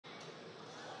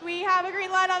We have a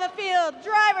green light on the field.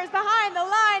 Drivers behind the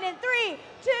line in 3,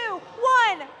 2,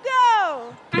 1,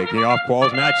 go! Kicking off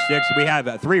Quals match 6, we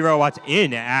have 3 robots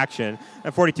in action.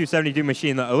 A 4272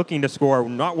 machine looking to score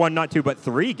not 1, not 2, but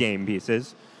 3 game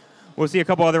pieces. We'll see a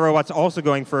couple other robots also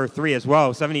going for 3 as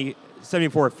well.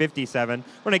 7457. We're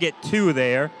going to get 2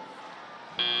 there.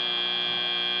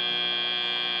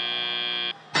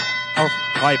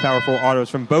 High powerful autos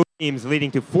from both teams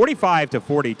leading to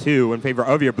 45-42 in favor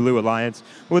of your Blue Alliance.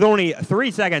 With only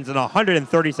 3 seconds and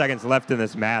 130 seconds left in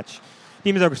this match,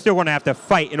 teams are still going to have to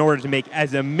fight in order to make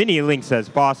as many links as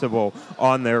possible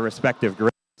on their respective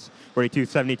grids.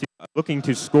 4272 looking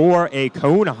to score a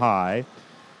cone high,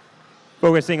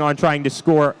 focusing on trying to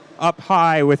score up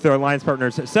high with their alliance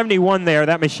partners. 71 there,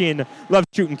 that machine loves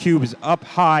shooting cubes up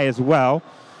high as well.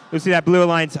 You'll see that Blue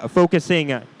Alliance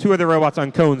focusing 2 of the robots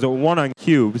on cones, 1 on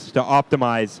cubes to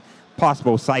optimize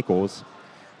possible cycles.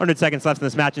 100 seconds left in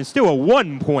this match, and still a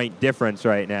 1-point difference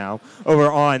right now over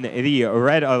on the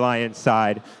Red Alliance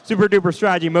side. Super duper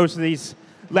strategy. Most of these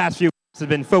last few have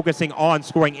been focusing on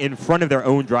scoring in front of their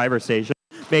own driver station,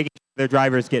 making sure their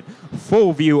drivers get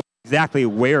full view of exactly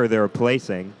where they're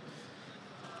placing.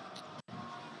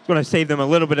 It's going to save them a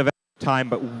little bit of time,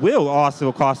 but will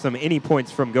also cost them any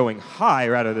points from going high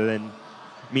rather than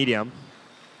medium.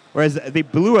 Whereas the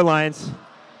Blue Alliance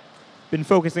been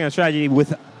focusing on strategy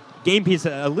with game piece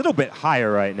a little bit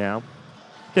higher right now.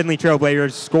 Deadly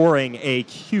Trailblazers scoring a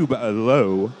cube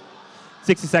low.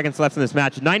 60 seconds left in this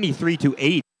match.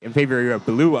 93-80 in favor of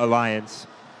Blue Alliance.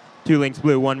 2 links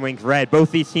blue, 1 link red.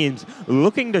 Both these teams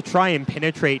looking to try and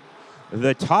penetrate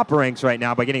the top ranks right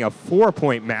now by getting a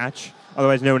 4-point match,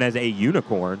 otherwise known as a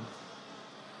unicorn.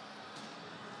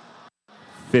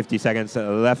 50 seconds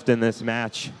left in this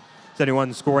match.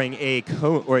 71 scoring a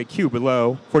cube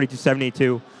below.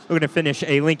 4272 looking to finish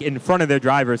a link in front of their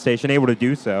driver station, able to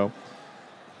do so.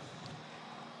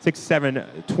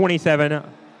 6727.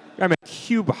 I'm a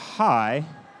cube high.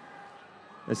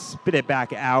 Let's spit it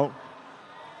back out.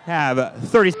 Have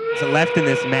 30 seconds left in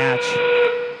this match.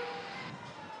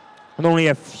 With only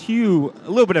a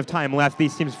little bit of time left,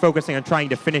 these teams focusing on trying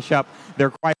to finish up their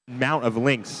required amount of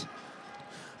links.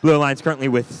 Blue Alliance currently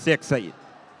with 6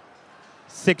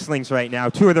 links right now.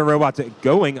 2 of the robots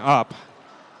going up,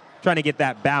 trying to get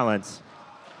that balance.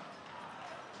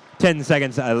 10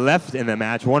 seconds left in the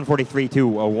match.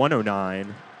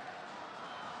 143-109.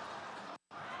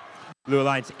 Blue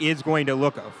Alliance is going to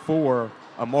look for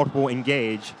a multiple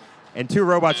engage, and 2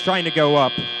 robots trying to go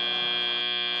up.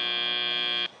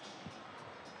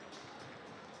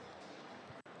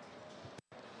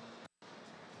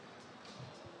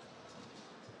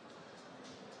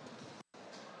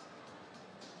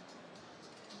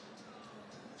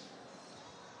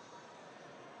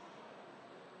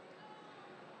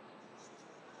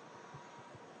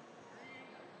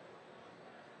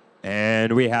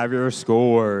 And we have your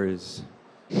scores.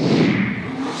 Your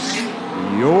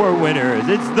winners,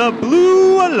 it's the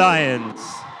Blue Alliance.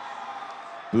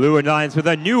 Blue Alliance with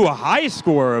a new high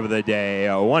score of the day,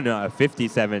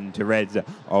 157 to Reds,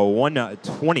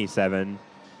 127.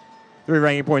 3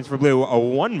 ranking points for Blue,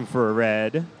 1 for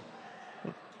Red. It's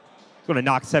going to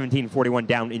knock 1741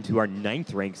 down into our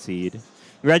 9th ranked seed.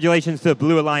 Congratulations to the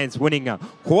Blue Alliance winning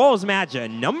Quals match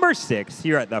number 6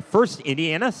 here at the First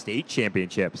Indiana State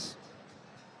Championships.